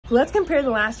Let's compare the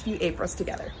last few Aprils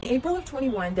together. In April of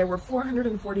 21, there were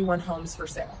 441 homes for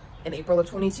sale. In April of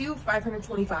 22,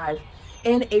 525.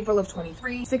 In April of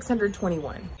 23,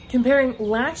 621. Comparing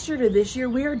last year to this year,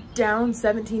 we are down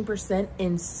 17%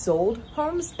 in sold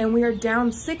homes and we are down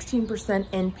 16%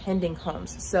 in pending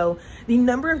homes. So the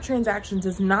number of transactions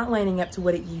is not lining up to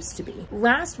what it used to be.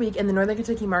 Last week in the Northern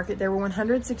Kentucky market, there were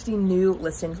 160 new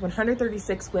listings,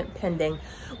 136 went pending.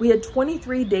 We had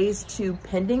 23 days to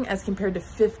pending as compared to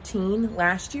 15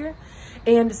 last year,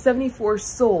 and 74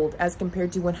 sold as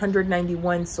compared to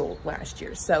 191 sold last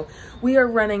year. So we are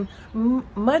running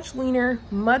much leaner,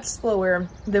 much slower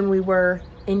than we were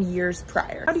in years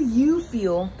prior. How do you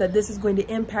feel that this is going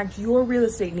to impact your real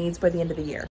estate needs by the end of the year?